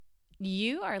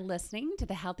You are listening to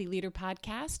the Healthy Leader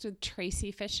Podcast with Tracy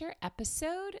Fisher,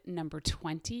 episode number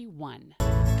 21.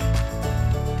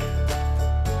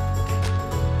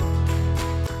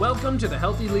 Welcome to the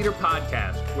Healthy Leader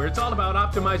Podcast, where it's all about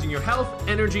optimizing your health,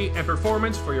 energy, and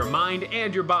performance for your mind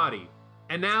and your body.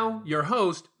 And now, your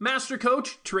host, Master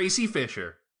Coach Tracy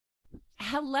Fisher.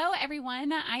 Hello,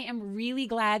 everyone. I am really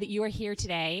glad that you are here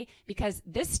today because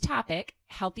this topic,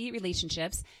 healthy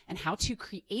relationships and how to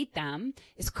create them,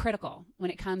 is critical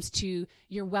when it comes to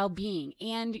your well-being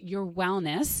and your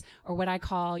wellness, or what I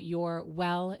call your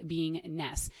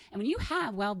well-beingness. And when you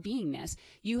have well-beingness,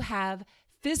 you have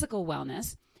physical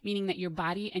wellness, meaning that your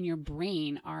body and your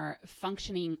brain are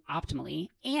functioning optimally,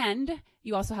 and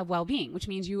you also have well-being, which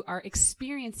means you are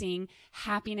experiencing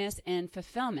happiness and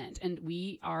fulfillment. And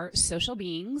we are social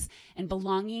beings, and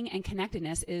belonging and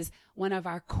connectedness is one of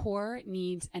our core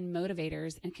needs and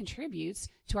motivators and contributes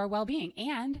to our well-being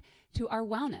and to our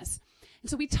wellness. And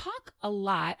so we talk a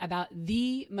lot about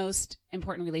the most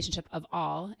important relationship of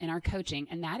all in our coaching,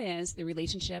 and that is the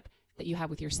relationship that you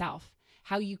have with yourself.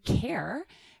 How you care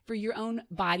for your own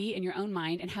body and your own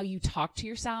mind, and how you talk to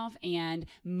yourself and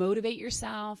motivate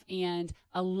yourself and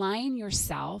align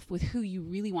yourself with who you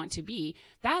really want to be.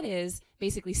 That is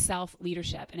basically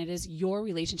self-leadership, and it is your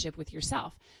relationship with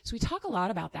yourself. So we talk a lot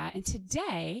about that. And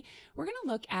today we're going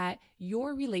to look at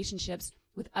your relationships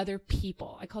with other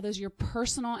people. I call those your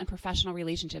personal and professional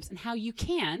relationships, and how you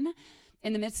can,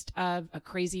 in the midst of a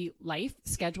crazy life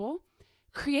schedule,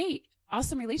 create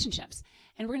awesome relationships.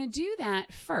 And we're going to do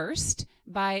that first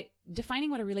by defining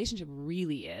what a relationship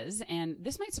really is. And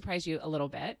this might surprise you a little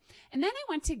bit. And then I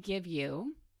want to give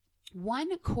you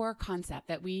one core concept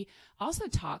that we also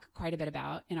talk quite a bit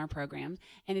about in our program.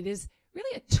 And it is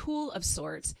really a tool of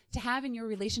sorts to have in your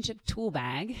relationship tool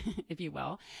bag, if you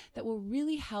will, that will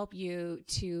really help you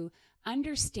to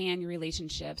understand your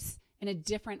relationships in a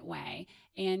different way.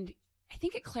 And I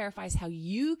think it clarifies how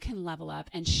you can level up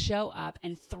and show up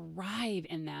and thrive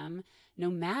in them, no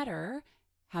matter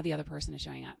how the other person is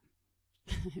showing up.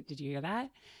 Did you hear that?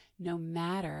 No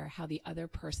matter how the other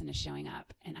person is showing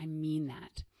up. And I mean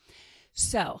that.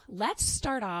 So let's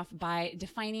start off by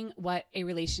defining what a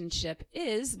relationship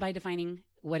is, by defining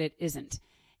what it isn't.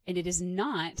 And it is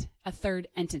not a third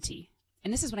entity.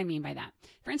 And this is what I mean by that.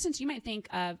 For instance, you might think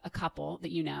of a couple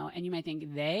that you know, and you might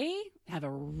think they have a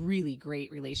really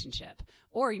great relationship.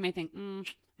 Or you might think,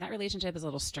 that relationship is a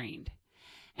little strained.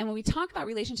 And when we talk about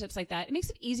relationships like that, it makes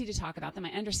it easy to talk about them.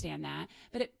 I understand that.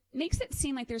 But it makes it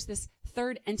seem like there's this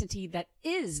third entity that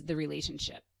is the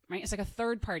relationship, right? It's like a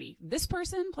third party. This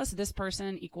person plus this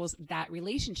person equals that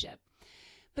relationship.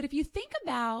 But if you think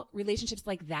about relationships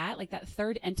like that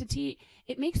third entity,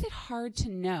 it makes it hard to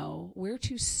know where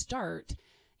to start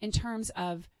in terms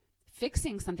of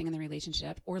fixing something in the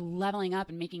relationship or leveling up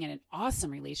and making it an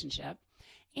awesome relationship.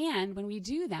 And when we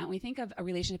do that, when we think of a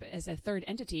relationship as a third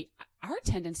entity, our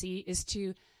tendency is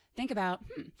to think about,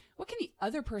 what can the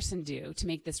other person do to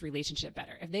make this relationship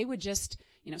better? If they would just,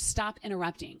 stop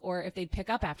interrupting, or if they'd pick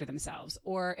up after themselves,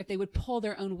 or if they would pull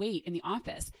their own weight in the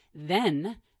office,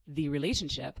 then the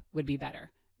relationship would be better.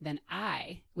 Then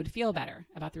I would feel better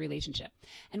about the relationship.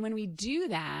 And when we do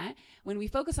that, when we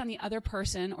focus on the other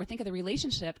person or think of the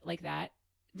relationship like that,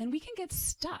 then we can get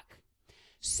stuck.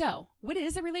 So what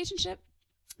is a relationship?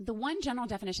 The one general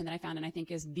definition that I found, and I think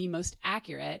is the most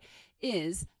accurate,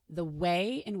 is the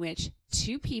way in which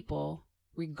two people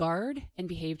regard and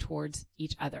behave towards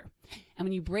each other. And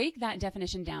when you break that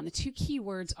definition down, the two key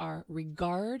words are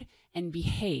regard and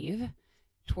behave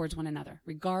towards one another.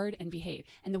 Regard and behave.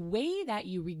 And the way that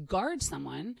you regard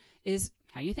someone is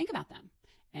how you think about them.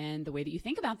 And the way that you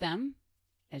think about them,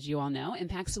 as you all know,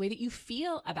 impacts the way that you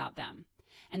feel about them.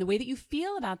 And the way that you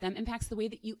feel about them impacts the way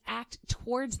that you act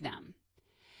towards them.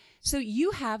 So you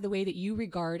have the way that you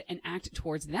regard and act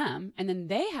towards them, and then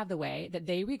they have the way that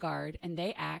they regard and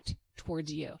they act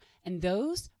towards you. And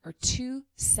those are two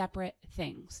separate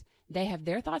things. They have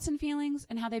their thoughts and feelings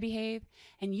and how they behave,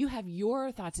 and you have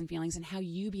your thoughts and feelings and how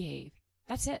you behave.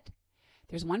 That's it.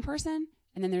 There's one person,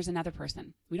 and then there's another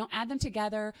person. We don't add them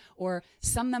together or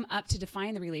sum them up to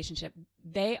define the relationship.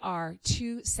 They are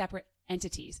two separate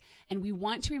entities, and we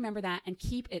want to remember that and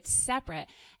keep it separate.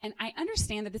 And I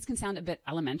understand that this can sound a bit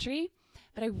elementary,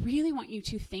 but I really want you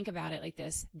to think about it like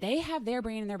this. They have their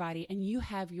brain and their body, and you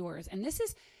have yours. And this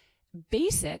is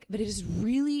basic, but it is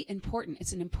really important.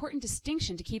 It's an important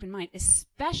distinction to keep in mind,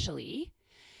 especially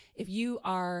if you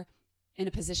are in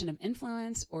a position of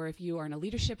influence, or if you are in a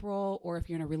leadership role, or if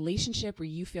you're in a relationship where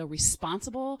you feel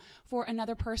responsible for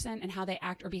another person and how they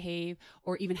act or behave,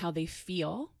 or even how they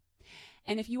feel.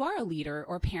 And if you are a leader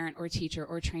or a parent or a teacher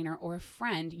or a trainer or a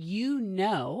friend, you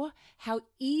know how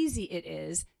easy it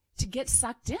is to get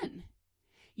sucked in.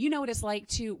 You know what it's like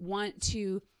to want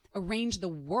to arrange the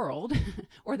world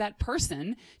or that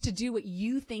person to do what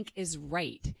you think is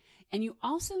right. And you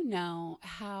also know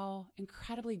how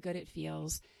incredibly good it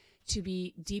feels to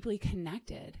be deeply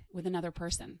connected with another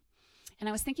person. And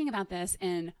I was thinking about this,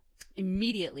 and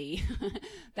immediately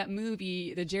that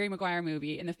movie, the Jerry Maguire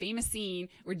movie, and the famous scene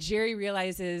where Jerry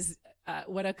realizes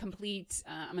what a complete,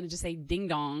 I'm going to just say ding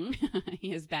dong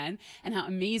he has been, and how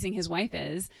amazing his wife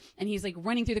is. And he's like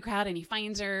running through the crowd, and he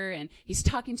finds her, and he's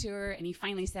talking to her, and he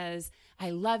finally says,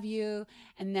 "I love you."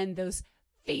 And then those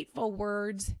fateful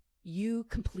words, "You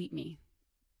complete me."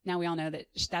 Now we all know that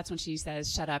that's when she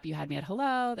says, "Shut up, you had me at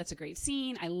hello." That's a great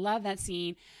scene. I love that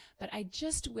scene. But I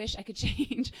just wish I could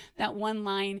change that one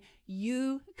line,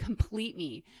 "You complete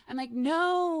me." I'm like,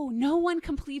 no one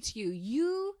completes you.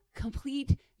 You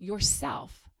complete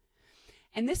yourself.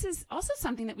 And this is also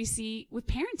something that we see with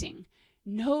parenting.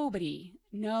 No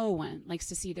one likes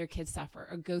to see their kids suffer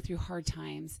or go through hard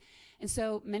times. And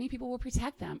so many people will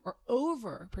protect them or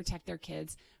overprotect their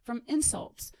kids from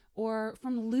insults or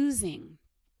from losing.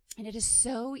 And it is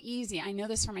so easy, I know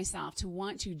this for myself, to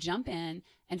want to jump in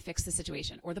and fix the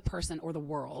situation or the person or the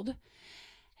world.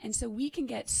 And so we can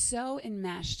get so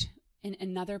enmeshed in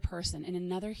another person, in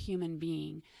another human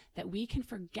being, that we can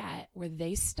forget where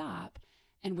they stop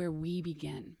and where we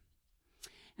begin.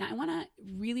 Now, I want to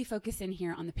really focus in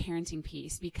here on the parenting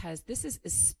piece, because this is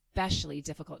especially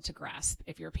difficult to grasp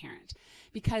if you're a parent,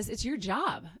 because it's your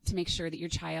job to make sure that your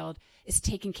child is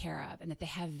taken care of and that they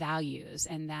have values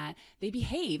and that they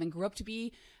behave and grow up to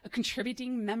be a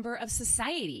contributing member of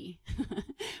society.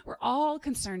 We're all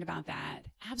concerned about that.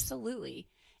 Absolutely.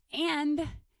 And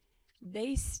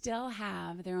they still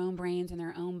have their own brains and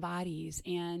their own bodies.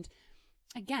 And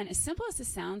again, as simple as this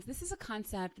sounds, this is a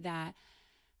concept that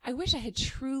I wish I had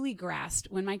truly grasped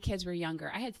when my kids were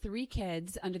younger. I had 3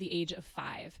 kids under the age of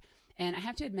 5. And I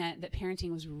have to admit that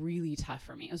parenting was really tough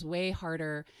for me. It was way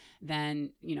harder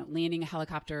than, landing a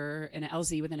helicopter in an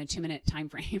LZ within a 2-minute time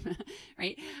frame,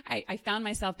 right? I found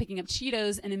myself picking up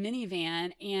Cheetos in a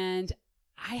minivan, and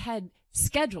I had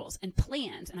schedules and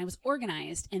plans, and I was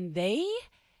organized, and they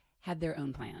had their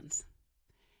own plans.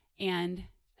 And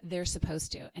they're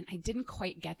supposed to. And I didn't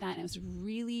quite get that. And it was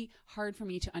really hard for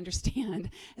me to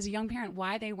understand as a young parent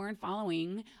why they weren't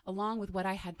following along with what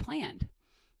I had planned.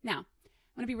 Now,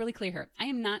 I want to be really clear here. I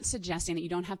am not suggesting that you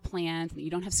don't have plans and that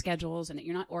you don't have schedules and that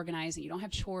you're not organized and you don't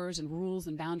have chores and rules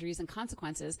and boundaries and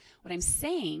consequences. What I'm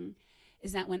saying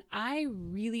is that when I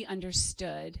really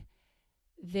understood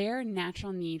their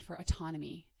natural need for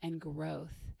autonomy and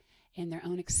growth and their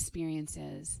own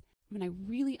experiences, when I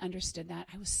really understood that,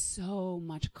 I was so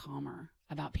much calmer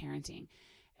about parenting.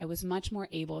 I was much more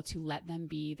able to let them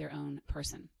be their own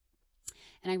person.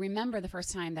 And I remember the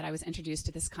first time that I was introduced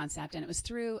to this concept, and it was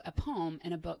through a poem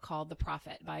in a book called The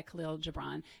Prophet by Khalil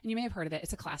Gibran. And you may have heard of it.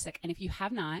 It's a classic. And if you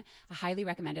have not, I highly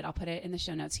recommend it. I'll put it in the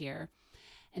show notes here.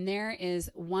 And there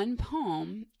is one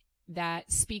poem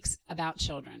that speaks about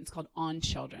children. It's called On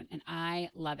Children, and I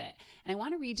love it. And I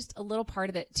want to read just a little part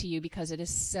of it to you because it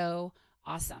is so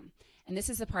awesome. And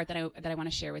this is the part that I want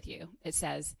to share with you. It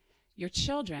says, "Your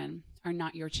children are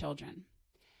not your children.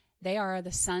 They are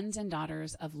the sons and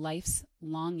daughters of life's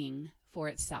longing for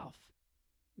itself.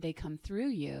 They come through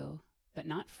you, but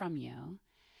not from you.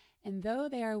 And though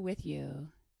they are with you,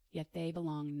 yet they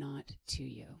belong not to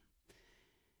you."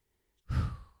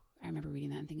 I remember reading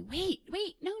that and thinking,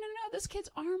 wait, no, those kids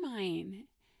are mine.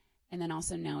 And then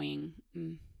also knowing,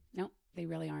 no, they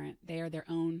really aren't. They are their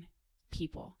own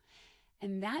people.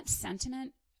 And that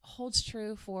sentiment holds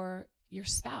true for your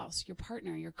spouse, your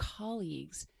partner, your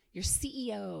colleagues, your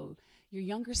CEO, your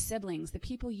younger siblings, the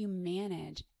people you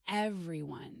manage,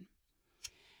 everyone.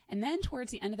 And then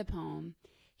towards the end of the poem,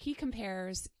 he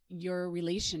compares your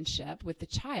relationship with the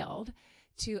child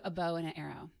to a bow and an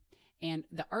arrow. And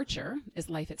the archer is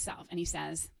life itself. And he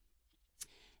says,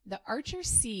 "The archer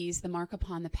sees the mark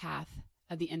upon the path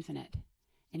of the infinite,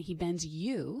 and he bends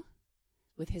you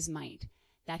with his might,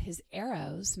 that his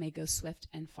arrows may go swift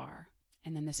and far."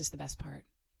 And then this is the best part.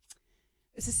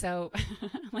 This is so,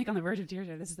 I'm like on the verge of tears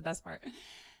here. This is the best part.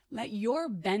 "Let your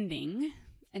bending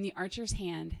and the archer's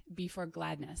hand be for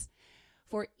gladness.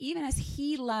 For even as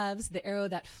he loves the arrow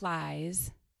that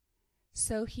flies,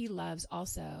 so he loves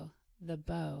also the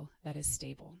bow that is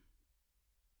stable."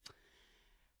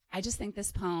 I just think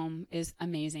this poem is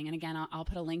amazing. And again, I'll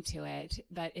put a link to it,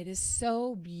 but it is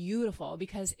so beautiful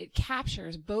because it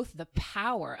captures both the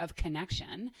power of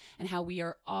connection and how we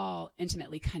are all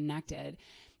intimately connected,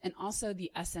 and also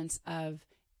the essence of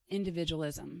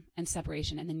individualism and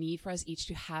separation and the need for us each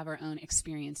to have our own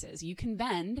experiences. You can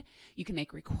bend, you can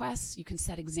make requests, you can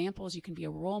set examples, you can be a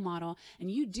role model, and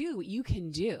you do what you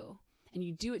can do, and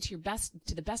you do it to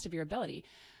the best of your ability.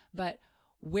 But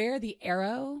where the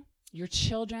arrow, your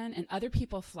children and other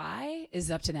people fly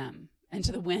is up to them and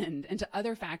to the wind and to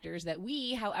other factors that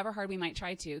we, however hard we might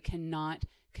try to, cannot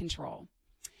control.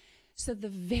 So the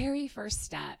very first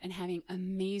step in having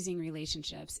amazing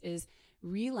relationships is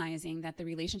realizing that the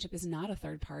relationship is not a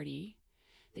third party,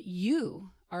 that you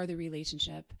are the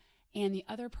relationship and the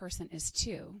other person is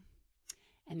too.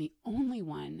 And the only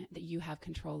one that you have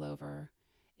control over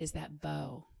is that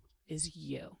bow, is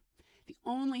you. The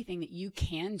only thing that you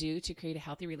can do to create a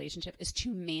healthy relationship is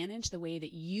to manage the way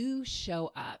that you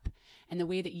show up and the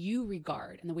way that you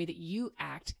regard and the way that you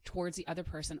act towards the other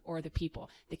person or the people.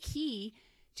 The key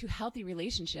to healthy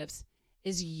relationships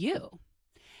is you.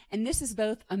 And this is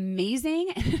both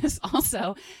amazing and it is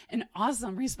also an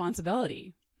awesome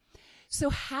responsibility. So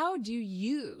how do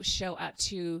you show up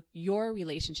to your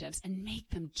relationships and make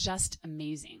them just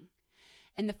amazing?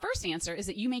 And the first answer is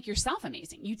that you make yourself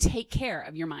amazing. You take care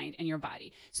of your mind and your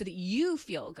body so that you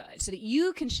feel good, so that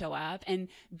you can show up and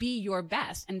be your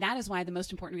best. And that is why the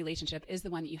most important relationship is the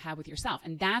one that you have with yourself.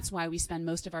 And that's why we spend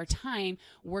most of our time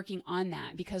working on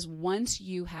that, because once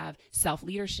you have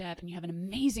self-leadership and you have an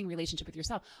amazing relationship with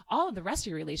yourself, all of the rest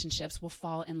of your relationships will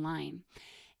fall in line.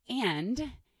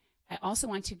 And I also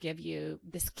want to give you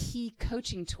this key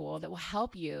coaching tool that will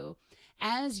help you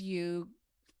as you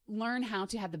learn how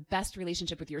to have the best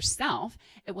relationship with yourself.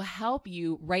 It will help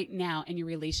you right now in your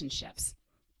relationships.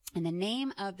 And the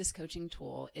name of this coaching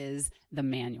tool is the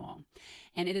manual.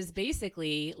 And it is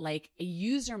basically like a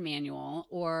user manual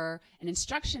or an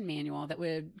instruction manual that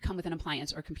would come with an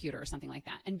appliance or a computer or something like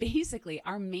that. And basically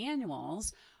our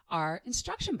manuals are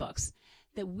instruction books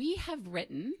that we have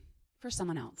written for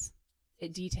someone else.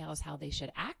 It details how they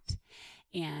should act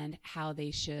and how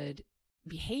they should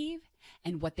behave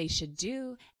and what they should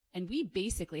do. And we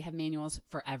basically have manuals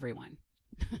for everyone.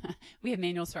 We have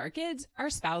manuals for our kids, our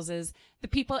spouses, the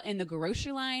people in the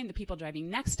grocery line, the people driving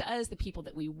next to us, the people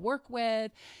that we work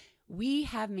with. We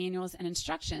have manuals and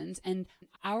instructions and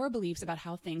our beliefs about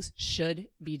how things should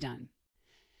be done.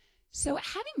 So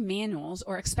having manuals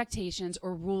or expectations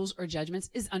or rules or judgments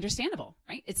is understandable,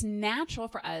 right? It's natural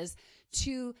for us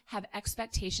to have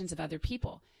expectations of other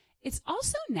people. It's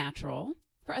also natural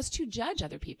for us to judge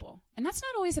other people. And that's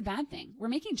not always a bad thing. We're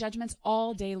making judgments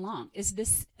all day long. Is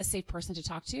this a safe person to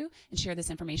talk to and share this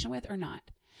information with or not?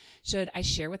 Should I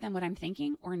share with them what I'm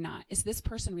thinking or not? Is this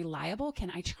person reliable?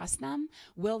 Can I trust them?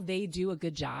 Will they do a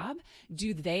good job?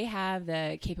 Do they have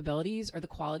the capabilities or the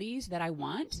qualities that I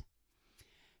want?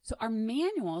 So our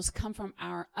manuals come from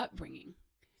our upbringing.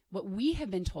 What we have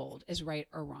been told is right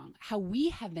or wrong, how we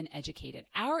have been educated,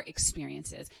 our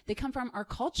experiences, they come from our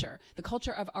culture, the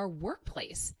culture of our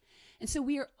workplace. And so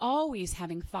we are always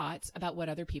having thoughts about what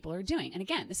other people are doing. And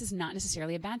again, this is not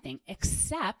necessarily a bad thing,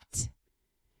 except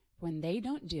when they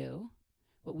don't do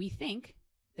what we think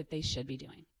that they should be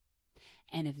doing.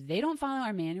 And if they don't follow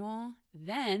our manual,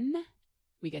 then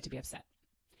we get to be upset.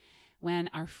 When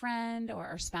our friend or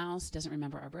our spouse doesn't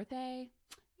remember our birthday,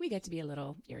 we get to be a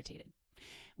little irritated.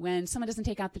 When someone doesn't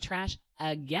take out the trash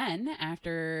again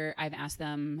after I've asked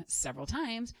them several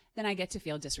times, then I get to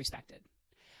feel disrespected.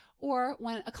 Or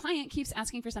when a client keeps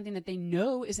asking for something that they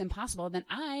know is impossible, then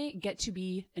I get to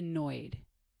be annoyed.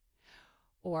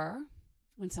 Or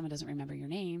when someone doesn't remember your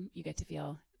name, you get to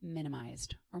feel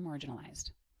minimized or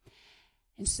marginalized.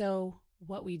 And so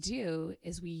what we do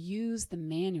is we use the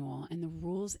manual and the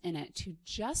rules in it to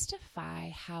justify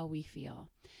how we feel.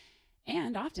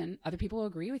 And often other people will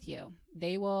agree with you.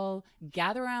 They will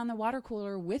gather around the water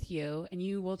cooler with you and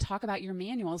you will talk about your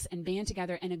manuals and band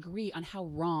together and agree on how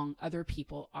wrong other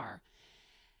people are.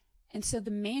 And so the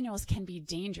manuals can be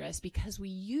dangerous because we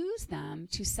use them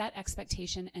to set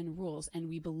expectation and rules. And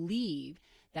we believe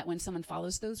that when someone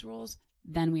follows those rules,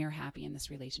 then we are happy in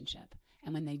this relationship.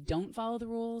 And when they don't follow the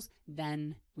rules,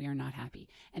 then we are not happy.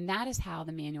 And that is how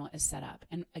the manual is set up.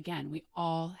 And again, we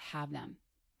all have them.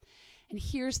 And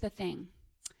here's the thing.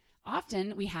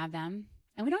 Often we have them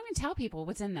and we don't even tell people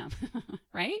what's in them,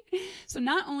 right? So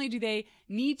not only do they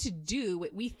need to do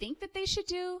what we think that they should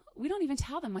do, we don't even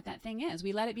tell them what that thing is.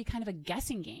 We let it be kind of a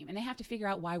guessing game and they have to figure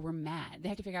out why we're mad. They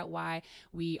have to figure out why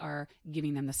we are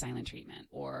giving them the silent treatment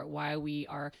or why we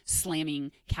are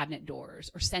slamming cabinet doors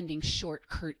or sending short,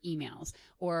 curt emails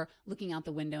or looking out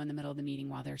the window in the middle of the meeting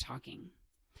while they're talking.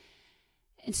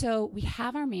 And so we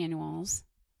have our manuals.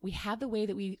 We have the way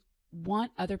that we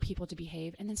want other people to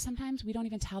behave. And then sometimes we don't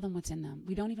even tell them what's in them.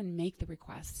 We don't even make the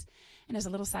requests. And as a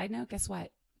little side note, guess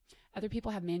what? Other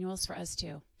people have manuals for us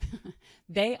too.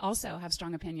 They also have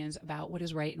strong opinions about what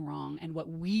is right and wrong and what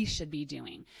we should be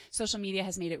doing. Social media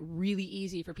has made it really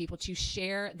easy for people to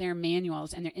share their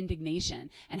manuals and their indignation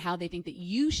and how they think that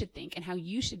you should think and how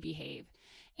you should behave.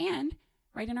 And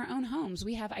right in our own homes,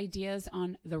 we have ideas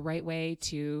on the right way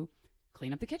to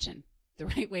clean up the kitchen, the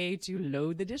right way to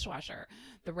load the dishwasher,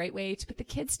 the right way to put the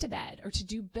kids to bed or to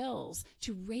do bills,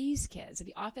 to raise kids. At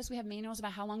the office, we have manuals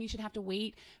about how long you should have to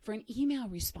wait for an email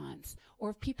response,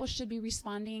 or if people should be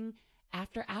responding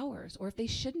after hours, or if they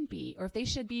shouldn't be, or if they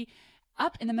should be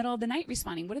up in the middle of the night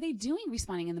responding. What are they doing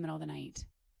responding in the middle of the night?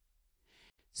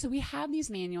 So we have these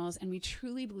manuals, and we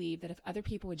truly believe that if other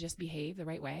people would just behave the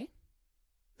right way,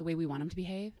 the way we want them to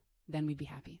behave, then we'd be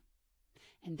happy.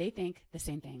 And they think the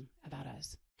same thing about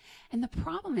us. And the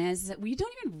problem is that we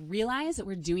don't even realize that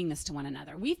we're doing this to one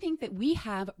another. We think that we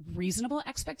have reasonable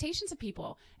expectations of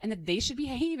people and that they should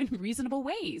behave in reasonable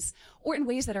ways or in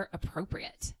ways that are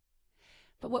appropriate.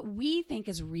 But what we think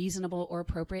is reasonable or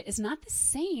appropriate is not the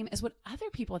same as what other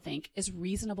people think is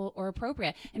reasonable or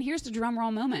appropriate. And here's the drum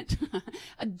roll moment.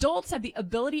 Adults have the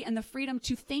ability and the freedom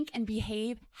to think and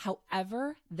behave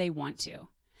however they want to.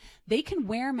 They can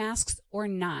wear masks or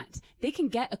not. They can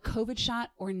get a COVID shot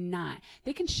or not.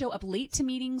 They can show up late to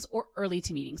meetings or early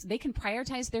to meetings. They can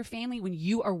prioritize their family when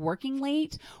you are working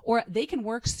late, or they can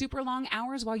work super long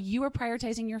hours while you are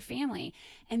prioritizing your family.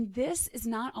 And this is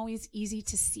not always easy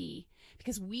to see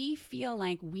because we feel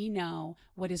like we know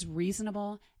what is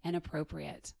reasonable and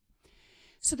appropriate.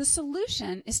 So the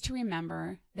solution is to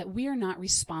remember that we are not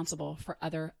responsible for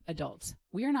other adults.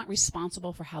 We are not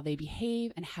responsible for how they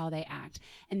behave and how they act.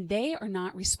 And they are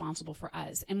not responsible for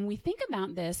us. And when we think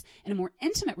about this in a more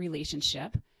intimate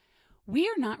relationship, we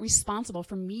are not responsible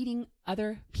for meeting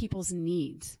other people's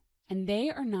needs. And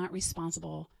they are not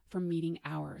responsible for meeting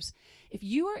ours. If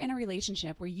you are in a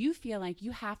relationship where you feel like you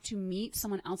have to meet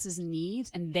someone else's needs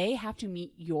and they have to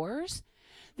meet yours,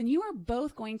 then you are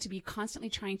both going to be constantly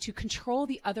trying to control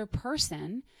the other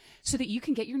person so that you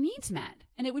can get your needs met.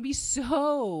 And it would be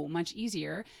so much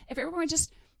easier if everyone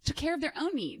just took care of their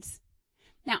own needs.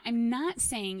 Now, I'm not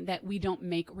saying that we don't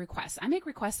make requests. I make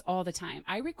requests all the time.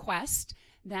 I request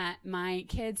that my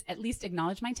kids at least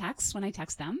acknowledge my texts when I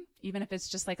text them, even if it's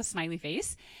just like a smiley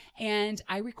face. And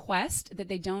I request that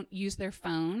they don't use their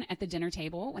phone at the dinner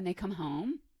table when they come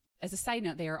home. As a side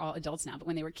note, they are all adults now, but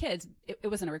when they were kids, it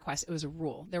wasn't a request, it was a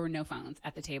rule. There were no phones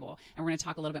at the table. And we're going to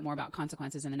talk a little bit more about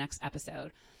consequences in the next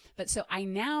episode. But so I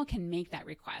now can make that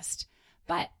request.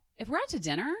 But if we're out to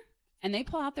dinner and they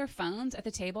pull out their phones at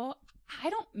the table, I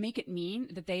don't make it mean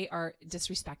that they are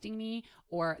disrespecting me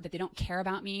or that they don't care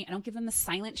about me. I don't give them the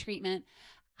silent treatment.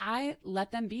 I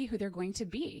let them be who they're going to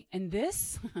be. And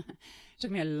this took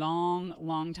me a long,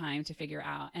 long time to figure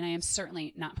out. And I am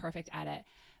certainly not perfect at it.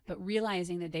 But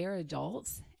realizing that they are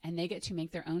adults and they get to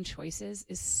make their own choices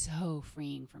is so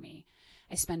freeing for me.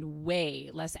 I spend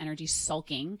way less energy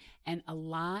sulking and a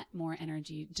lot more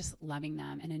energy just loving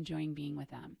them and enjoying being with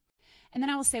them. And then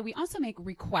I will say we also make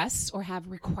requests or have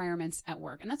requirements at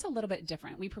work. And that's a little bit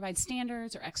different. We provide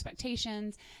standards or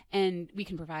expectations, and we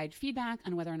can provide feedback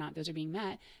on whether or not those are being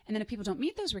met. And then if people don't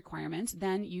meet those requirements,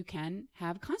 then you can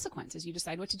have consequences. You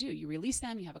decide what to do. You release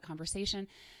them. You have a conversation.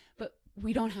 But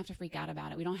we don't have to freak out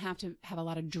about it. We don't have to have a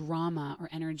lot of drama or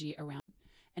energy around it.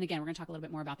 And again, we're going to talk a little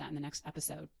bit more about that in the next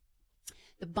episode.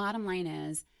 The bottom line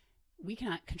is we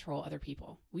cannot control other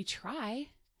people. We try,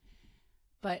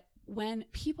 but when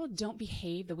people don't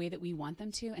behave the way that we want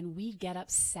them to, and we get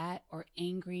upset or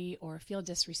angry or feel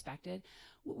disrespected,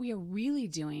 what we are really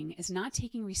doing is not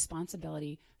taking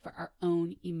responsibility for our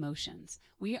own emotions.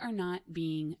 We are not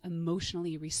being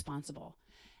emotionally responsible.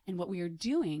 And what we are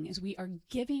doing is we are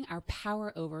giving our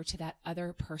power over to that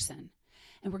other person.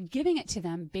 And we're giving it to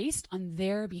them based on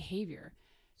their behavior.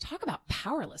 Talk about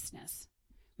powerlessness.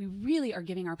 We really are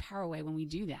giving our power away when we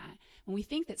do that. When we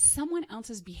think that someone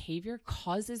else's behavior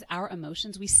causes our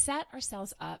emotions, we set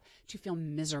ourselves up to feel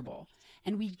miserable.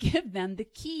 And we give them the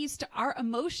keys to our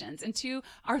emotions and to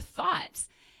our thoughts.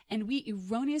 And we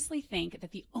erroneously think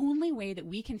that the only way that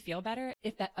we can feel better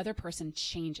if that other person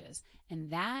changes.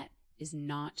 And that is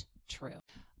not true.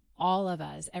 All of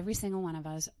us, every single one of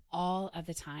us, all of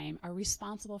the time, are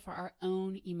responsible for our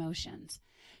own emotions.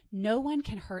 No one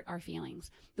can hurt our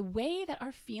feelings. The way that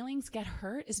our feelings get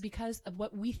hurt is because of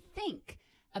what we think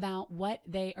about what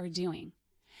they are doing.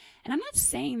 And I'm not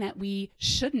saying that we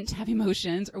shouldn't have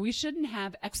emotions or we shouldn't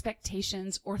have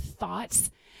expectations or thoughts,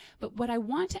 but what I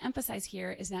want to emphasize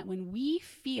here is that when we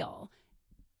feel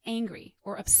angry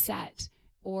or upset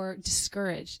or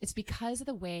discouraged, it's because of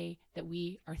the way that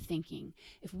we are thinking.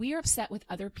 If we are upset with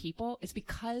other people, it's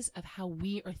because of how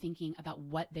we are thinking about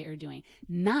what they are doing,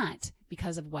 not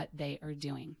because of what they are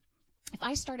doing. If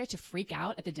I started to freak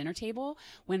out at the dinner table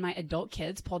when my adult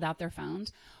kids pulled out their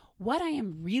phones, what I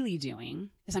am really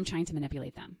doing is I'm trying to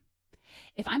manipulate them.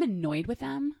 If I'm annoyed with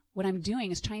them, what I'm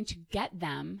doing is trying to get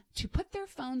them to put their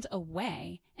phones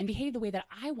away and behave the way that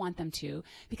I want them to,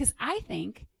 because I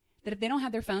think that if they don't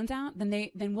have their phones out,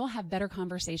 then we'll have better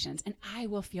conversations and I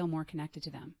will feel more connected to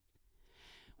them.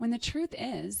 When the truth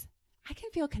is, I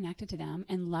can feel connected to them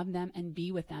and love them and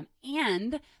be with them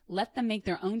and let them make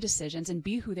their own decisions and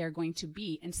be who they're going to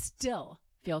be and still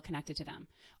feel connected to them,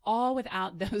 all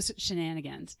without those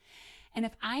shenanigans. And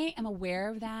if I am aware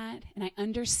of that and I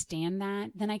understand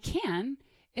that, then I can,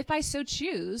 if I so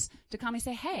choose, to calmly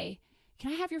say, hey,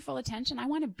 can I have your full attention? I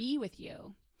want to be with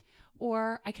you.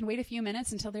 Or I can wait a few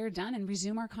minutes until they're done and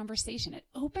resume our conversation. It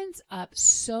opens up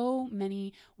so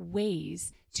many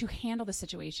ways to handle the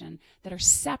situation that are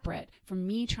separate from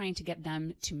me trying to get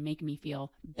them to make me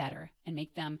feel better and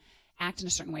make them act in a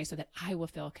certain way so that I will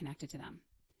feel connected to them.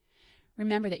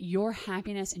 Remember that your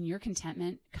happiness and your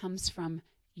contentment comes from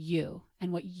you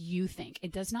and what you think.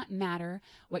 It does not matter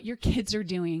what your kids are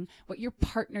doing, what your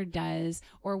partner does,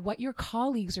 or what your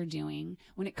colleagues are doing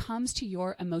when it comes to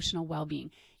your emotional well-being.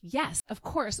 Yes, of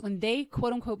course, when they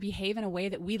quote unquote behave in a way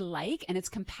that we like and it's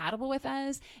compatible with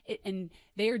us and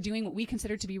they are doing what we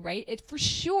consider to be right, it for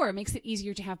sure makes it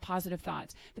easier to have positive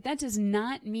thoughts. But that does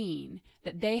not mean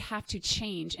that they have to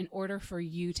change in order for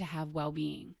you to have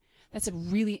well-being. That's a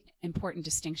really important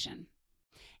distinction.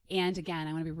 And again,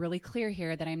 I want to be really clear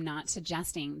here that I'm not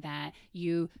suggesting that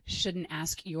you shouldn't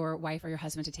ask your wife or your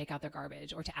husband to take out their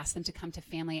garbage, or to ask them to come to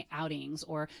family outings,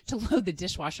 or to load the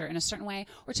dishwasher in a certain way,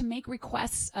 or to make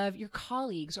requests of your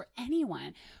colleagues or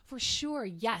anyone. For sure,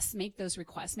 yes, make those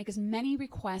requests. Make as many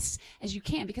requests as you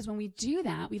can, because when we do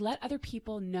that, we let other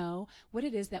people know what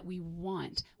it is that we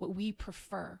want, what we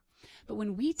prefer. But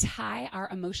when we tie our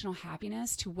emotional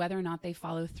happiness to whether or not they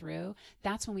follow through,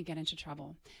 that's when we get into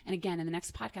trouble. And again, in the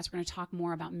next podcast, we're going to talk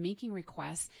more about making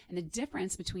requests and the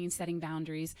difference between setting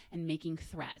boundaries and making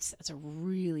threats. That's a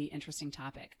really interesting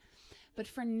topic. But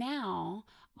for now,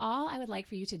 all I would like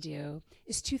for you to do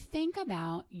is to think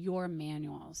about your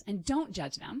manuals, and don't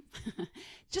judge them.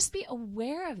 Just be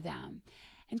aware of them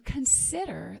and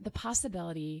consider the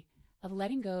possibility of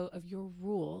letting go of your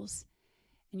rules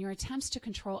and your attempts to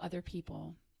control other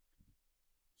people,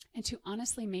 and to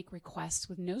honestly make requests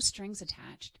with no strings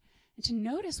attached, and to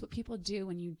notice what people do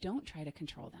when you don't try to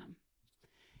control them.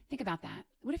 Think about that.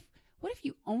 What if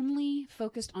you only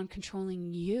focused on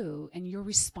controlling you and your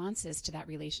responses to that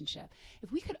relationship?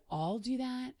 If we could all do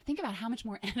that, think about how much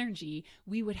more energy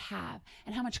we would have,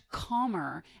 and how much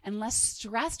calmer and less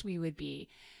stressed we would be,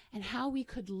 and how we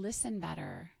could listen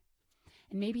better.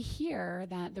 And maybe hear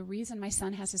that the reason my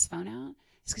son has his phone out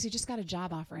is because he just got a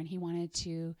job offer and he wanted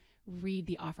to read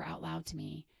the offer out loud to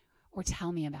me or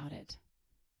tell me about it.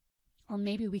 Or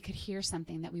maybe we could hear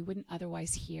something that we wouldn't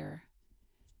otherwise hear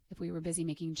if we were busy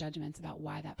making judgments about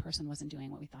why that person wasn't doing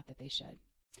what we thought that they should.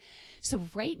 So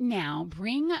right now,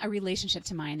 bring a relationship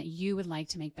to mind that you would like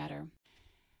to make better.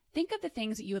 Think of the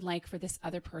things that you would like for this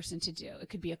other person to do. It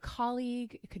could be a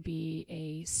colleague, it could be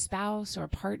a spouse or a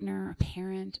partner, a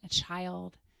parent, a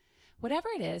child. Whatever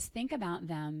it is, think about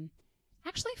them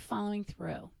actually following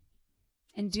through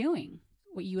and doing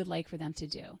what you would like for them to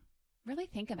do. Really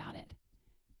think about it.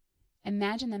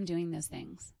 Imagine them doing those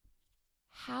things.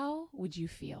 How would you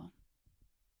feel?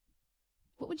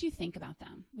 What would you think about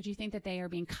them? Would you think that they are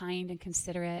being kind and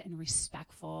considerate and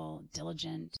respectful,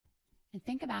 diligent? And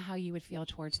think about how you would feel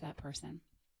towards that person.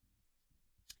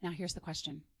 Now, here's the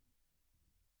question.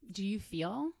 Do you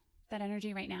feel that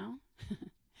energy right now?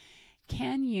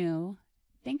 Can you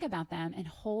think about them and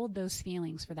hold those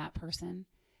feelings for that person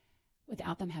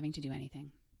without them having to do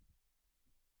anything?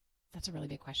 That's a really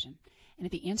big question. And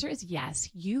if the answer is yes,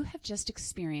 you have just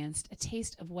experienced a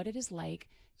taste of what it is like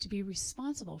to be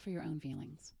responsible for your own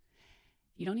feelings.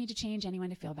 You don't need to change anyone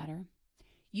to feel better.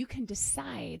 You can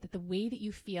decide that the way that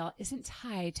you feel isn't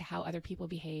tied to how other people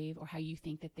behave or how you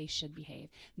think that they should behave.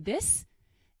 This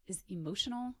is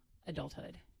emotional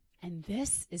adulthood. And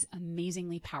this is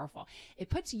amazingly powerful. It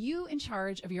puts you in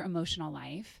charge of your emotional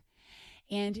life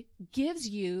and gives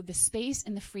you the space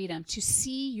and the freedom to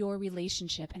see your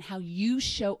relationship and how you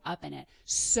show up in it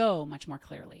so much more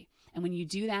clearly. And when you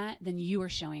do that, then you are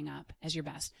showing up as your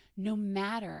best, no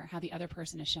matter how the other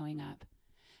person is showing up.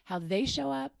 How they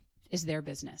show up is their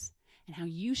business. and how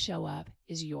you show up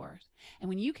is yours. And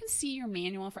when you can see your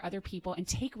manual for other people and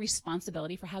take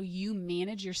responsibility for how you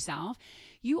manage yourself,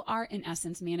 you are in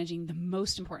essence managing the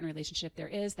most important relationship there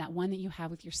is, that one that you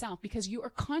have with yourself, because you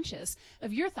are conscious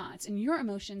of your thoughts and your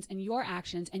emotions and your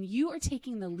actions, and you are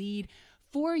taking the lead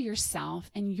for yourself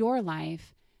and your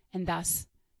life, and thus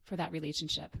for that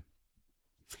relationship.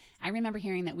 I remember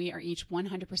hearing that we are each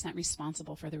 100%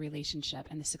 responsible for the relationship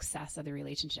and the success of the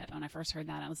relationship. And when I first heard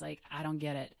that, I was like, I don't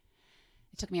get it.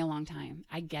 It took me a long time.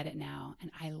 I get it now,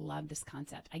 and I love this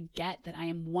concept. I get that I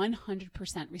am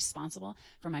 100% responsible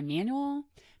for my manual,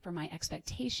 for my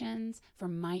expectations, for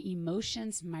my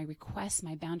emotions, my requests,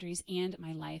 my boundaries, and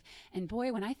my life. And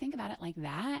boy, when I think about it like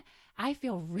that, I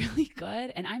feel really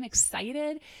good, and I'm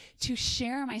excited to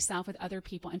share myself with other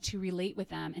people and to relate with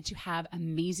them and to have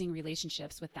amazing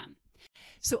relationships with them.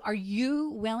 So are you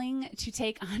willing to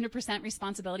take 100%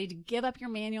 responsibility, to give up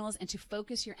your manuals and to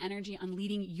focus your energy on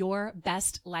leading your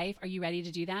best life? Are you ready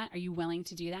to do that? Are you willing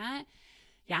to do that?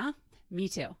 Yeah, me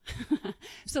too.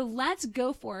 So let's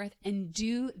go forth and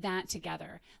do that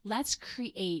together. Let's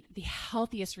create the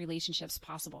healthiest relationships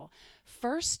possible.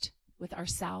 First with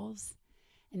ourselves,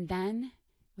 and then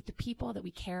with the people that we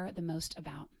care the most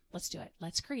about. Let's do it.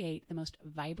 Let's create the most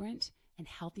vibrant and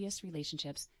healthiest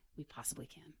relationships we possibly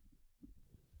can.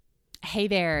 Hey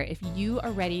there, if you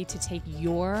are ready to take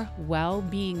your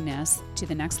well-beingness to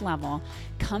the next level,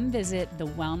 come visit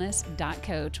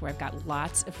thewellness.coach, where I've got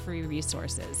lots of free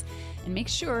resources. And make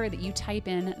sure that you type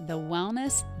in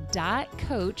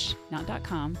thewellness.coach, not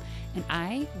 .com, and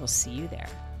I will see you there.